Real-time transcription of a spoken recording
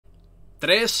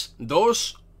3,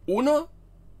 2, 1,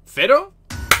 0.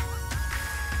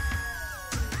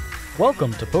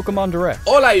 Welcome to Pokemon Direct.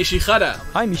 Hola, Ishihara.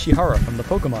 I'm Ishihara from the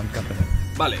Pokemon Company.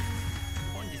 Vale.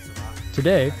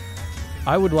 Today,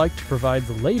 I would like to provide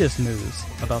the latest news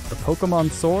about the Pokemon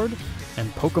Sword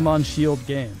and Pokemon Shield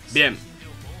games. Bien.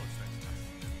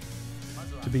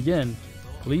 To begin,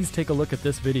 please take a look at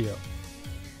this video.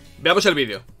 Veamos el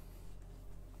vídeo.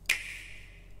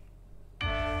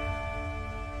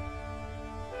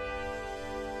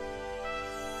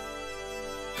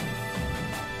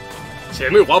 Se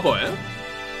ve muy guapo, ¿eh?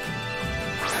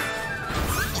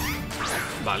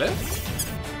 Vale.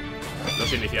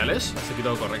 Los iniciales, hasta aquí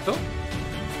todo correcto.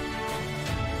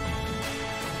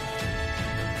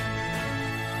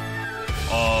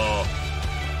 Oh.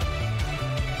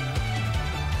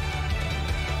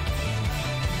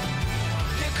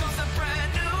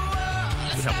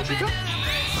 ¿Esa música?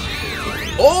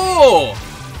 ¡Oh!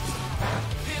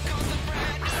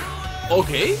 Ok.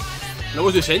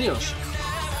 Nuevos diseños.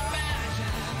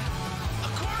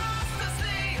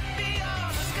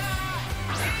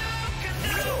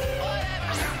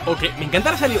 Ok, me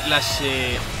encantan las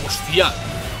hostia.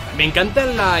 Me encanta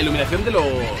la iluminación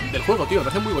del juego, tío. Me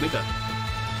parece muy bonita.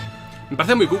 Me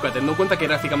parece muy cuca, teniendo en cuenta que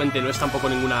gráficamente no es tampoco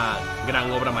ninguna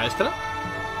gran obra maestra.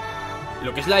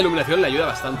 Lo que es la iluminación le ayuda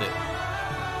bastante.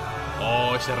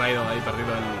 Oh, ese Raidon ahí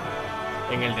perdido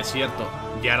en el desierto.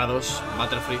 Gyarados,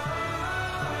 Butterfree.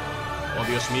 Oh,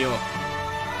 Dios mío.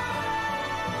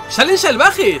 ¡Salen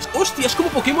salvajes! ¡Hostia! Es como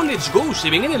Pokémon Let's Go.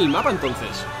 Se ven en el mapa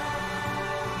entonces.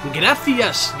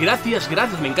 Gracias, gracias,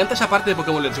 gracias. Me encanta esa parte de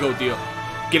Pokémon Let's Go, tío.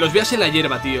 Que los veas en la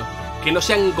hierba, tío. Que no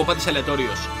sean combates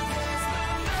aleatorios.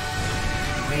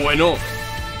 Bueno.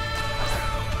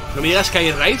 No me digas que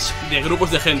hay raids de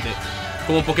grupos de gente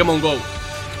como Pokémon Go.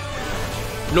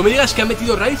 No me digas que han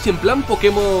metido raids en plan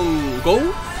Pokémon Go.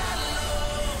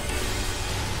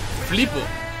 Flipo.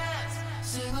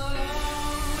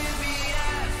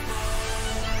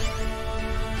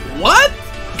 ¿What?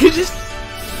 ¿Qué es esto?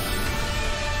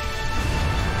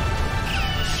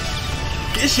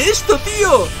 ¿Qué es esto,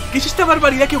 tío? ¿Qué es esta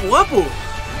barbaridad? ¡Qué guapo!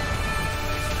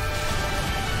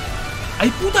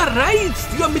 ¡Hay puta raids,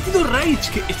 tío! Han metido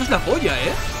raids. Que esto es la polla,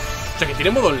 ¿eh? O sea, que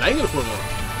tiene modo online el juego.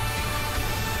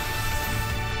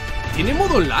 Tiene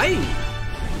modo online.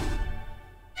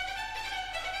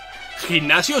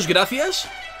 Gimnasios, gracias.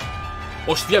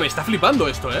 Hostia, me está flipando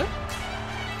esto, ¿eh?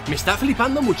 Me está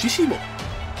flipando muchísimo.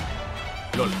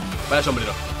 LOL, vaya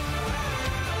sombrero.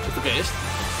 ¿Esto qué es?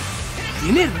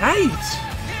 ¡Tiene raids!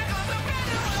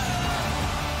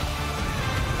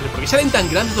 ¿Pero por qué salen tan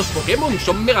grandes los Pokémon?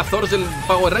 ¿Son Megazords del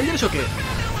Power Rangers o qué?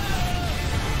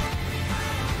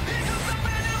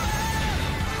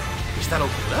 ¿Esta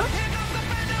locura?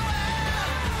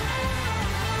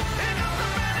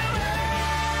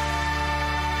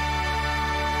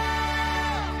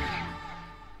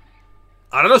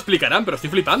 Ahora lo explicarán, pero estoy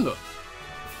flipando.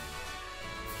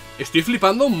 Estoy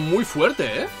flipando muy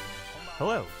fuerte, ¿eh?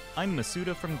 Hello, I'm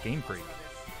Masuda from Game Freak.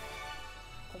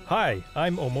 Hi,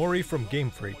 I'm Omori from Game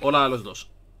Freak. Hola a los dos.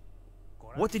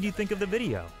 What did you think of the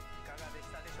video?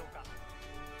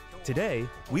 Today,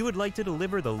 we would like to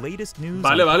deliver the latest news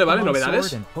on Pokemon novedades.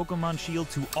 Sword and Pokemon Shield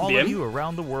to all Bien. of you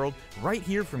around the world, right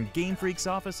here from Game Freak's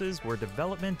offices where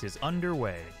development is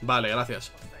underway. Vale,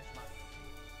 gracias.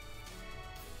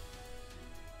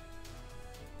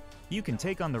 You can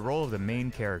take on the role of the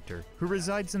main character, who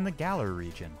resides in the Galar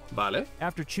region. Vale.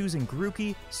 After choosing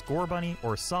Grookey, Scorbunny,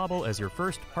 or Sobble as your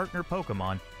first partner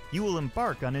Pokemon, you will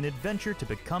embark on an adventure to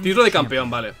become Título the de champion. campeón,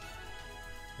 vale.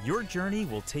 Your journey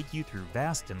will take you through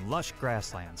vast and lush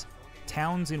grasslands,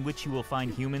 towns in which you will find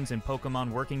humans and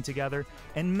Pokemon working together,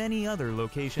 and many other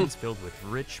locations filled with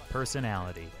rich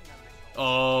personality.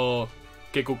 Oh,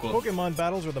 qué cuco. Pokemon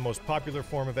battles are the most popular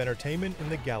form of entertainment in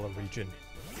the Galar region.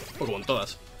 Pokémon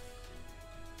todas.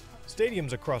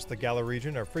 Stadiums across the Galar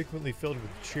region are frequently filled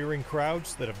with cheering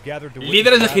crowds that have gathered to Líderes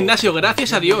de witness gimnasio, battles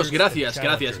gracias a between Dios, leaders and gracias,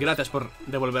 challengers. gracias por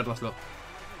devolvérnoslo.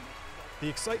 The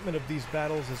excitement of these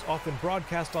battles is often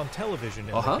broadcast on television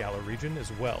in the Galar region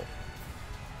as well.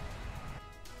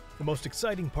 The most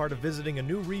exciting part of visiting a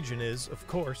new region is, of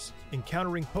course,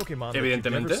 encountering Pokemon that you've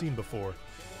never seen before.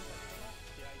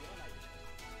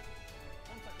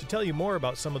 To tell you more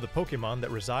about some of the Pokemon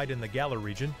that reside in the Galar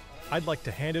region, I'd like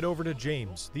to hand it over to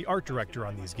James, the art director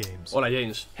on these games. Hola,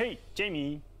 James. Hey,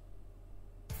 Jamie.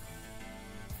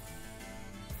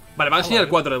 Vale, van a enseñar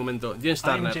 4 de momento. James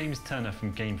I'm Turner. James Turner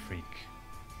from Game Freak.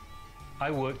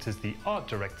 I worked as the art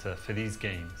director for these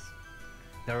games.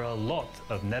 There are a lot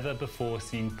of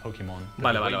never-before-seen Pokemon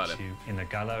that await you in the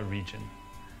Galar region,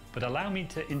 but allow me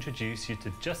to introduce you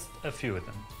to just a few of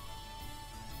them.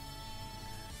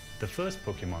 The first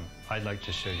Pokemon I'd like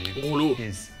to show you Wooloo.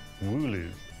 is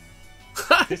Wooloo.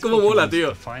 This Cómo mola, Pokemon's tío.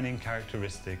 defining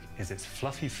characteristic is its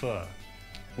fluffy fur,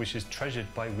 which is treasured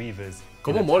by weavers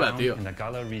Cómo in a mola, town tío. in the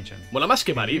Galar region. Mola más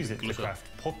que who Marib, use it to incluso. craft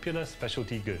popular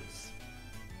specialty goods.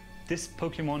 This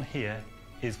Pokemon here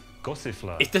is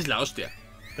Gossifleur, Esta es la hostia.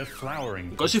 the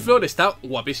flowering Gossifleur está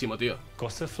guapísimo, tío.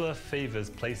 Gossifleur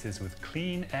favors places with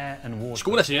clean air and water. Es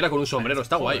como una señora con un sombrero, and its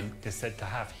está guay. pollen is said to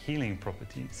have healing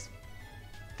properties.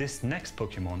 This next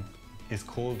Pokemon is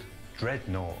called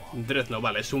Dreadnought. Dreadnought,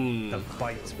 vale, es un The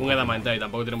bite Adamantine,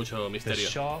 tampoco tiene mucho The misterio.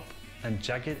 sharp and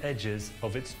jagged edges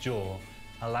of its jaw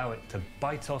allow it to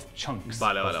bite off chunks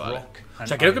Vale, of vale, vale. rock O and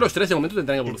sea, creo que iron. los tres de momento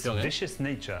tendrán Its evolución, ¿eh? vicious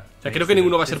nature O sea, creo makes que it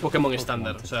ninguno a va a ser difficult Pokémon Pokemon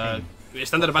estándar. to O sea, tame.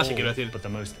 estándar base, All quiero decir. but the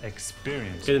most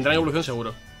experienced Que tendrán trainers. evolución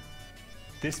seguro.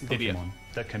 This diría. Pokemon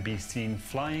that can be seen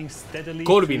flying steadily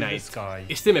through the Corviknight. sky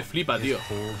Este me flipa, is tío.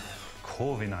 called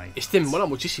Corviknight. Este me mola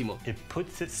muchísimo. It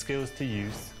puts its skills to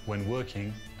use when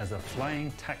working as a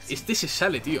flying taxi, Este se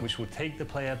sale, tío. which will take the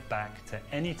player back to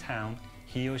any town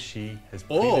he or she has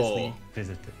Oh. previously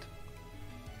visited.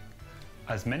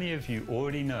 As many of you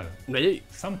already know, No hay...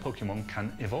 some Pokemon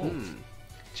can evolve,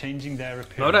 changing their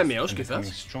 ¿No habrá appearance Meowth, and quizás?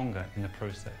 becoming stronger in the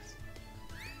process.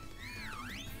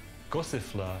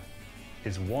 Gossifleur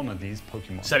is one of these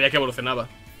Pokemon. Sabía que evolucionaba.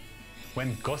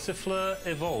 When Gossifleur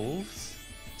evolves,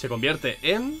 Se convierte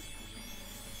en...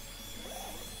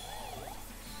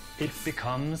 it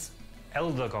becomes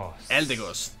Eldegoss.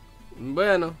 Eldegoss.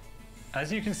 Bueno,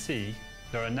 As you can see,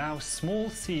 there are now small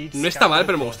seeds. No está mal, scattered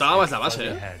pero me across gustaba más its la base, fuzzy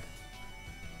 ¿eh? head.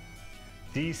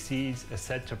 These seeds are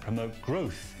said to promote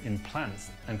growth in plants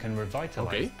and can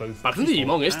revitalize Ok. both Parece un people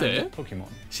Digimon este, and ¿eh? Pokemon.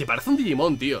 se parece a un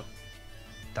Digimon, tío.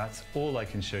 That's all I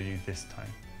can show you this time.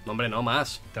 No, hombre, no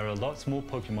más. There are lots more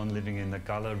Pokemon living in the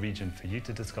Galar region for you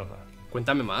to discover.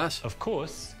 Cuéntame más. Of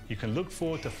course, you can look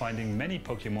forward to finding many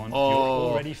Pokemon Oh.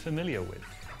 you're already familiar with.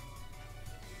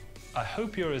 I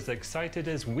hope you're as excited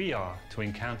as we are to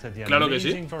encounter the Claro que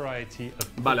sí. amazing variety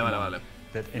of Pokemon Vale, vale, vale.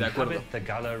 that De acuerdo. inhabit the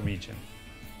Galar region.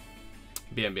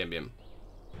 Bien, bien, bien.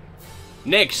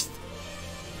 Next.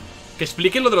 Que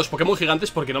expliquen lo de los Pokémon gigantes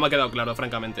porque no me ha quedado claro,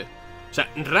 francamente. O sea,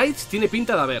 Raids tiene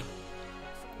pinta de haber.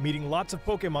 Meeting lots of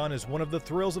Pokemon is one of the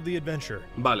thrills of the adventure,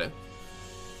 Vale.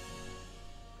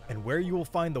 and where you will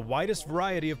find the widest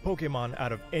variety of Pokemon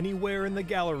out of anywhere in the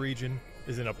Galar region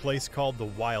is in a place called the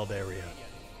Wild Area.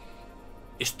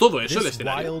 Es todo eso el This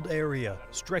escenario. wild area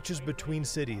stretches between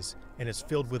cities and is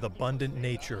filled with abundant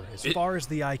nature as It- far as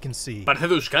the eye can see. Parece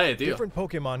de Euskae, tío. Different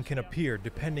Pokemon can appear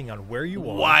depending on where you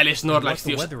are Guau, el and Snorlax, what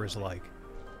the tío. weather is like,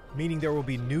 meaning there will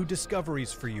be new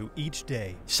discoveries for you each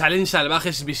day. Salen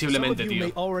salvajes Some of visiblemente, you may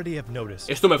tío. already have noticed,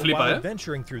 Esto me but flipa, while ¿eh?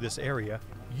 adventuring through this area,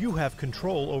 you have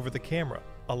control over the camera,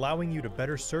 allowing you to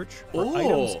better search for Oh.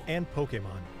 items and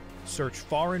Pokemon. Search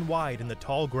far and wide in the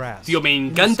tall grass. Tío, me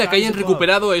in the encanta que skies hayan above,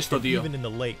 recuperado esto, and tío. Even in the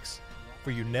lakes,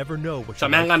 for you never know what O sea,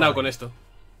 you me han might ganado find. con esto.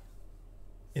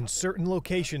 In certain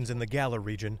locations in the Galar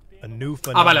region, a new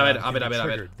vale, phenomenon a can ver, be a ver.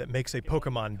 triggered that makes a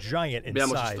Pokemon giant in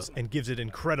Veamos size esto. and gives it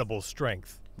incredible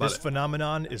strength. This Vale.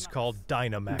 phenomenon is called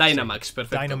Dynamaxing. Dynamax,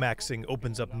 perfecto. Dynamaxing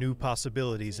opens up new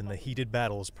possibilities in the heated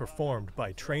battles performed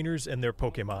by trainers and their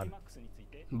Pokemon.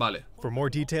 Vale. For more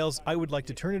details, I would like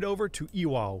to turn it over to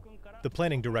Iwao, the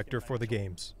planning director for the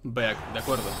games. Vea, de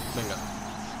acuerdo. Venga.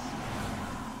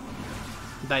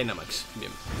 Dynamax.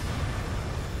 Bien.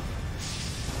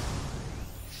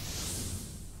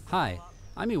 Hi,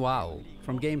 I'm Iwao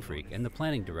from Game Freak and the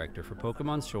planning director for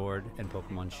Pokemon Sword and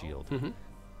Pokemon Shield.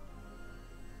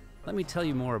 Let me tell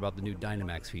you more about the new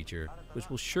Dynamax feature, which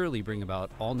will surely bring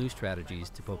about all new strategies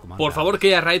to Pokemon Por favor, battles.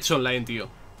 que haya Raids online, tío.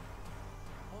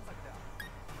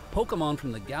 Pokemon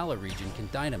from the Galar region can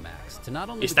Dynamax to not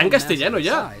only Está en become massive castellano in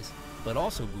ya. size, but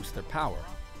also boost their power.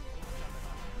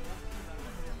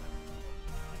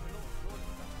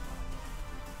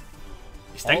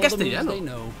 Está en All the moves castellano. they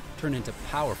know turn into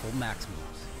powerful max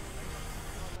moves.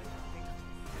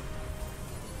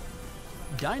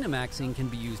 Dynamaxing can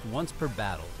be used once per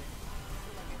battle.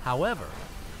 However,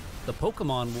 the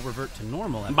Pokemon will revert to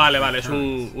normal after Vale, 3 vale, es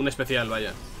turns. un especial,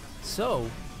 vaya. So,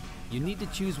 you need to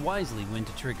choose wisely when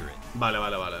to trigger it. Vale,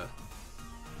 vale, vale.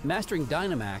 Mastering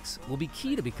Dynamax will be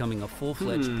key to becoming a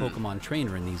full-fledged Pokemon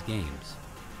trainer in these games.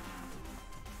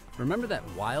 Remember that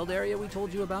wild area we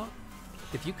told you about?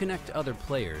 If you connect to other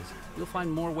players, you'll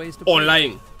find more ways to play.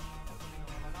 Online.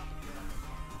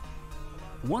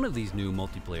 One of these new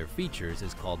multiplayer features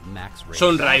is called Max Raid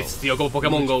Son Battles, raids, tío, como in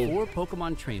Pokémon which Go. 4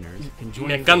 Pokemon trainers can join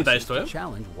Me encanta forces esto, to ¿eh?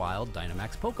 challenge wild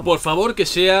Dynamax Pokemon. Por favor, que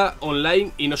sea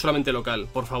online y no solamente local.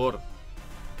 Por favor.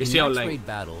 Que In sea Max online. Raid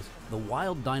Battles, the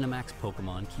wild Dynamax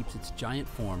Pokemon keeps its giant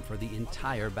form for the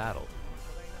entire battle.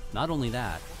 Not only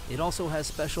that, it also has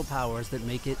special powers that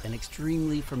make it an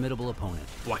extremely formidable opponent.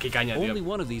 Buah, qué caña, tío. Only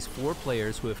one of these 4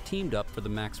 players who have teamed up for the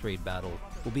max raid battle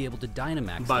will be able to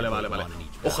Dynamax Vale, their vale, Pokemon vale. in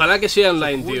each battle. Ojalá que sea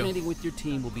online, So tío. coordinating with your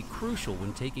team will be crucial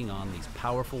when taking on these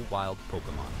powerful wild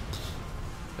Pokemon.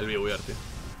 El BioWare, tío.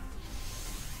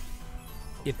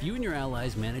 If you and your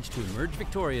allies manage to emerge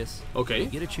victorious, Okay. you'll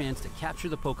get a chance to capture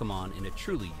the Pokemon in a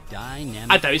truly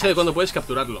dynamic. Ah, te avisa de cuándo puedes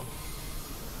capturarlo.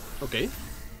 Ok.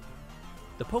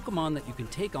 The Pokemon that you can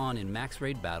take on in max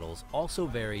raid battles also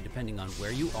vary depending on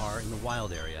where you are in the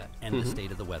wild area and the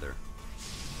state of the weather.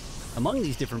 Among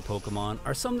these different Pokemon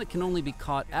are some that can only be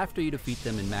caught after you defeat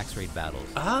them in max raid battles.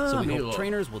 Ah, so we amigo. hope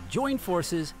trainers will join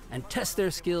forces and test their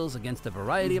skills against a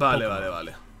variety of Vale,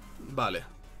 Pokemon. vale.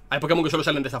 Hay Pokémon que solo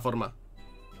salen de esta forma.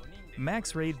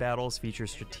 Max Raid battles feature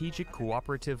strategic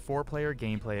cooperative 4-player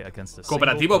gameplay against a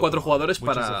Cooperativo a 4 single jugadores Pokemon,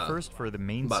 which is para- a first for the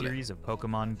main Vale. series of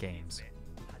Pokemon games.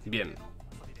 Bien.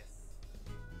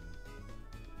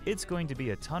 It's going to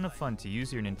be a ton of fun to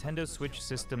use your Nintendo Switch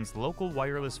system's local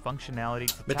wireless functionality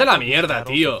to Vete a la tackle these mierda,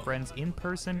 battles tío. with friends in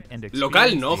person and Local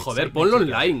experience no, the joder, excitement ponlo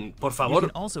together. online, por You favor. can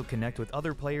also connect with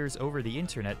other players over the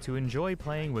internet to enjoy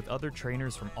playing with other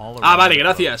trainers from all around Ah, vale, the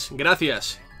world. gracias,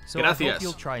 gracias. So I hope Gracias.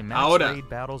 you'll try Max Ahora, Raid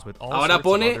battles with all ahora sorts of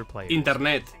pone other players.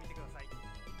 internet.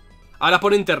 Ahora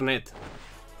pone internet.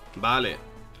 Vale.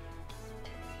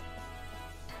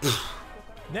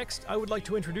 Next, I would like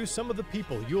to introduce some of the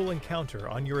people you'll encounter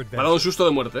on your Me ha dado un adventure. susto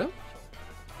de muerte, ¿eh?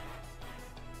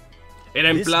 Era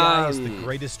en This guy is the plan...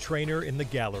 greatest trainer in the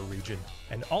Galar region,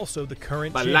 and also the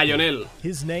current Vale, champion. Lionel.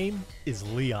 His name is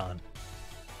Leon.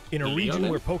 In a Leon, region eh?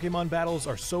 where Pokemon battles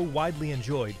are so widely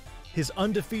enjoyed, his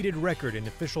undefeated record in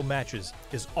official matches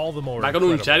is all the more Va con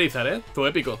un incredible. Charizard, ¿eh? Todo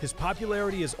épico. His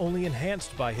popularity is only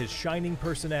enhanced by his shining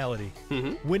personality,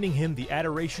 Mm-hmm. winning him the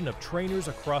adoration of trainers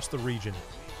across the region.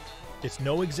 It's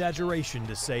no exaggeration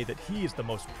to say that he is the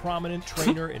most prominent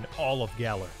trainer in all of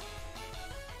Galar.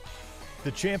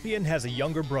 The champion has a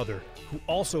younger brother, who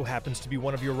also happens to be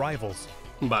one of your rivals.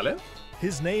 Vale.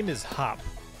 His name is Hop.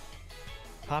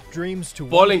 Hop dreams to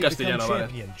Paul one en day become castellano, vale.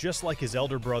 champion just like his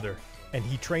elder brother, and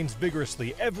he trains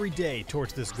vigorously every day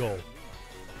towards this goal.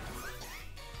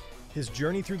 His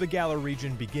journey through the Galar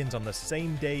region begins on the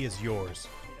same day as yours.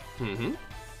 Ujú.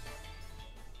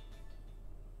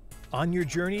 On your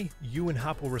journey, you and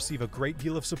Hop will receive a great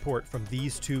deal of support from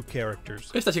these 2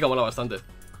 characters. Esta chica mola bastante.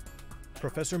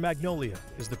 Professor Magnolia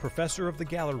is the professor of the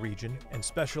Galar region and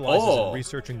specializes Oh. in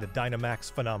researching the Dynamax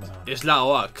phenomenon. Es la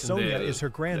OAK Sonia del, is her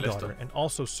del granddaughter esto. and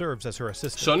also serves as her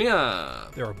assistant. Sonia...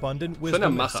 Their abundant wisdom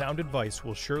and maja. sound advice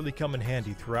will surely come in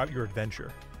handy throughout your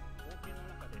adventure.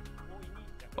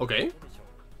 Ok.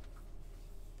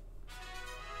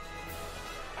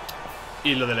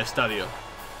 Y lo del estadio.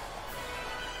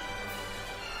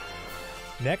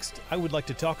 Next, I would like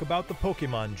to talk about the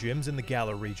Pokemon gyms in the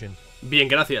Galar region. Bien,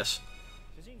 gracias.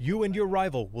 You and your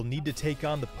rival will need to take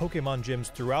on the Pokemon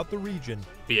gyms throughout the region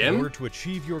Bien. in order to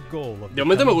achieve your goal of De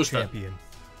momento me becoming gusta. champion.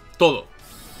 Todo.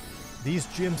 These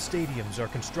gym stadiums are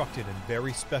constructed in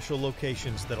very special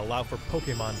locations that allow for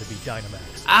Pokemon to be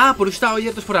Dynamax. Ah, por eso estaba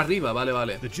abiertos por arriba. Vale,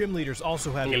 vale. The gym leaders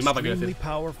also have En el mapa, quiero extremely decir.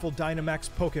 powerful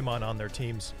Dynamax Pokemon on their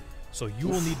teams, so you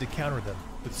will need to counter them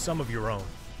with some of your own.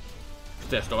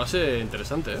 Hostia, esto va a ser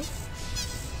interesante, ¿eh?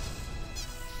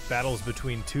 Battles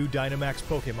between 2 Dynamax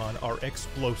Pokemon are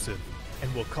explosive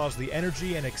and will cause the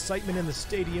energy and excitement in the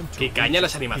stadium to Que reach caña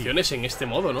las its peak. animaciones en este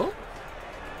modo, ¿no?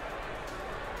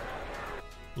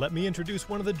 Let me introduce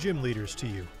one of the gym leaders to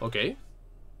you. Ok.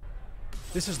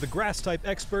 This is the Grass-type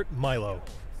expert, Milo.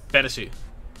 Percy.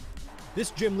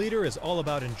 This gym leader is all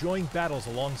about enjoying battles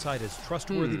alongside his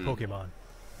trustworthy Hmm. Pokemon,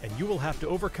 and you will have to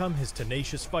overcome his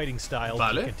tenacious fighting style to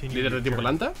Vale. continue Líder de your tipo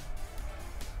journey. planta.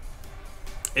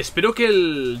 Espero que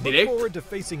el Look direct forward to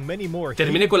facing many more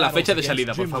termine heated con la battles fecha de against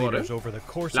salida, por gym favor, leaders ¿eh? over the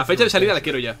course La of fecha your de salida la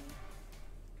adventure. quiero ya.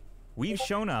 We've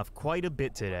shown off quite a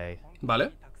bit today,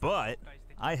 Vale. but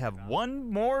I have one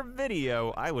more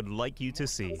video I would like you to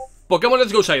see. Pokémon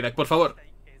Let's Go Psyduck, por favor.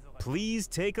 Please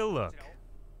take a look.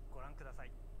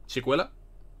 Si cuela.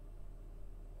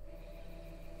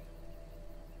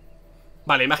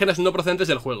 Vale, imágenes no procedentes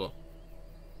del juego.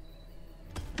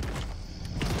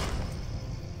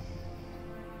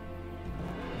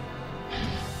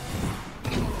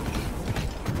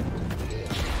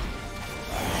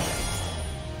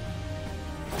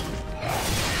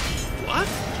 ¿What?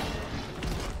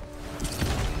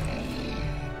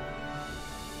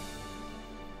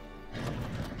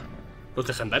 Los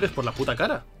legendarios por la puta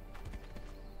cara.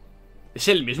 Es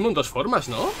el mismo en 2 formas,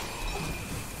 ¿no?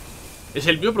 Es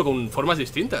el mismo pero con formas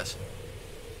distintas.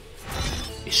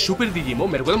 Es súper Digimon,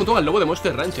 me recuerda un montón al logo de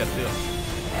Monster Rancher, tío.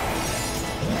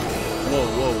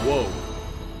 Wow.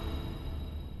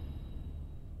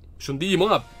 Es un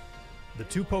Digimon Up. The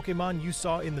two Pokemon you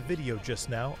saw in the video just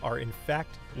now are in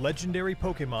fact legendary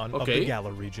Pokemon of the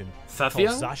Galar region, called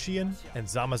Zacian and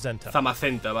Zamazenta.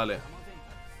 Zamazenta, vale.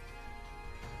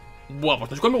 Buah,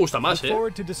 pues no sé cuál me gusta más, Look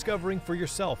forward to discovering for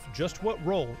yourself just what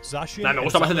role Zacian me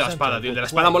gusta más el de la espada, tío. El de la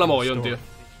espada mola mogollón, tío.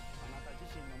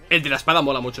 El de la espada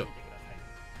mola mucho.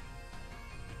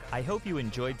 I hope you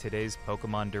enjoyed today's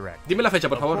Pokemon Direct. Dime la fecha,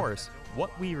 por favor. Of course, what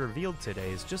we revealed today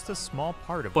is just a small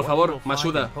part of Por what you favor, will find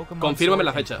Masuda, in Pokemon confírmame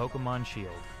la Sword fecha. and Pokemon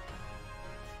Shield.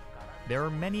 There are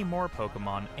many more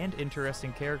Pokemon and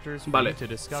interesting characters for you to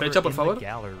discover fecha, por favor. in the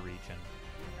Galar region.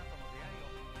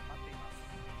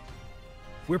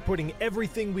 We're putting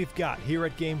everything we've got here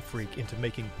at Game Freak into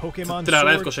making Pokemon Te lo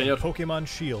agradezco, Sword señor. and Pokemon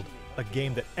Shield, a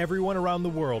game that everyone around the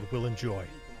world will enjoy.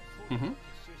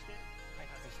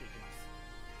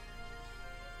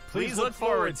 Please look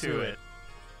forward to it.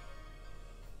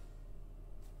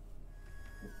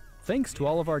 Thanks to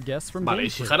all of our guests from Vale, Game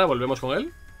Freak. Ishihara, volvemos con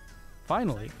él.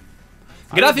 Finally,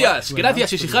 Gracias, I would like to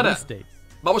gracias, announce the Ishihara. release date.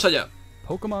 Vamos allá.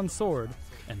 Pokemon Sword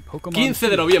and Pokemon 15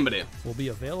 de Shield noviembre. will be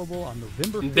available on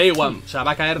November 15th, Day one. O sea,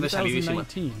 va a caer de salidísima.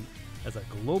 2019 as a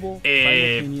global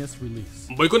simultaneous release.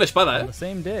 Voy con espada, On the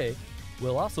same day,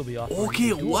 we'll also be offering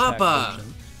qué a dual pack guapa.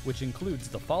 version, which includes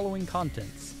the following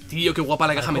contents. Tío, qué guapa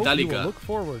la caja I hope you will metálica. look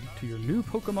forward to your new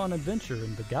Pokemon adventure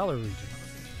in the Galar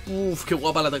region. Uf, qué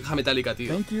guapa la caja metálica, tío.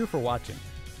 Thank you for watching.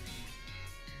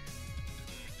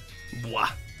 Buah.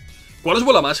 ¿Cuál os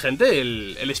mola más, gente?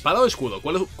 ¿El espada o escudo?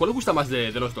 ¿Cuál os gusta más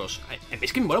de los dos?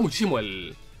 Es que me mola muchísimo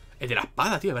el de la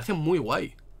espada, tío. Me parece muy guay.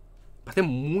 Me parece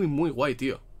muy guay,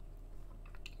 tío.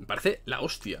 Me parece la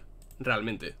hostia,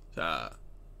 realmente. O sea,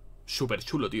 súper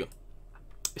chulo, tío.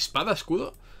 Espada,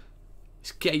 escudo.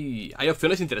 Es que hay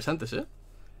opciones interesantes, ¿eh?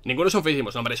 Ninguno son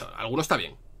feísimos. No, hombre, eso. Alguno está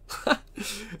bien.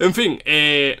 En fin,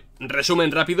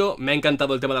 resumen rápido. Me ha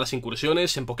encantado el tema de las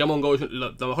incursiones. En Pokémon GO es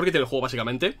lo mejor que tiene el juego,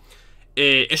 básicamente.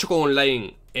 Eso con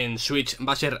online en Switch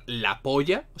va a ser la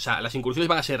polla. O sea, las incursiones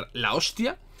van a ser la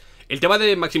hostia. El tema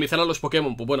de maximizar a los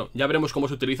Pokémon, pues bueno, ya veremos cómo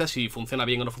se utiliza, si funciona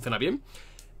bien o no funciona bien.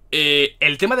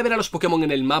 El tema de ver a los Pokémon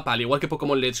en el mapa, al igual que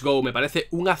Pokémon Let's Go, me parece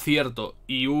un acierto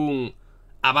y un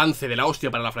avance de la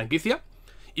hostia para la franquicia.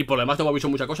 Y por lo demás no hemos visto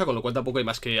mucha cosa, con lo cual tampoco hay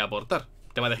más que aportar.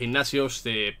 El tema de gimnasios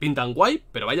pintan guay,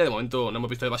 pero vaya, de momento no hemos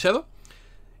visto demasiado.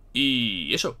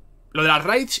 Y eso. Lo de las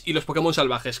raids y los Pokémon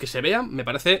salvajes que se vean, me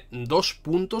parece 2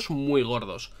 puntos muy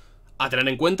gordos a tener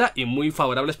en cuenta y muy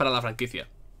favorables para la franquicia.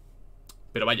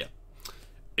 Pero vaya,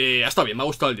 ha estado bien, me ha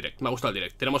gustado el direct,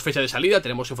 Tenemos fecha de salida,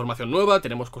 tenemos información nueva,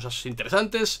 tenemos cosas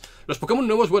interesantes. Los Pokémon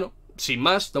nuevos, bueno, sin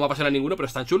más, no me va a pasar a ninguno, pero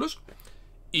están chulos.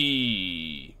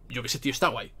 Y yo qué sé, tío, está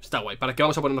guay. ¿Para qué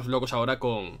vamos a ponernos locos ahora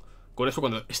con eso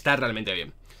cuando está realmente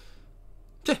bien?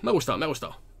 Sí, me ha gustado.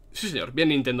 Sí, señor, bien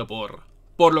Nintendo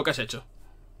por lo que has hecho.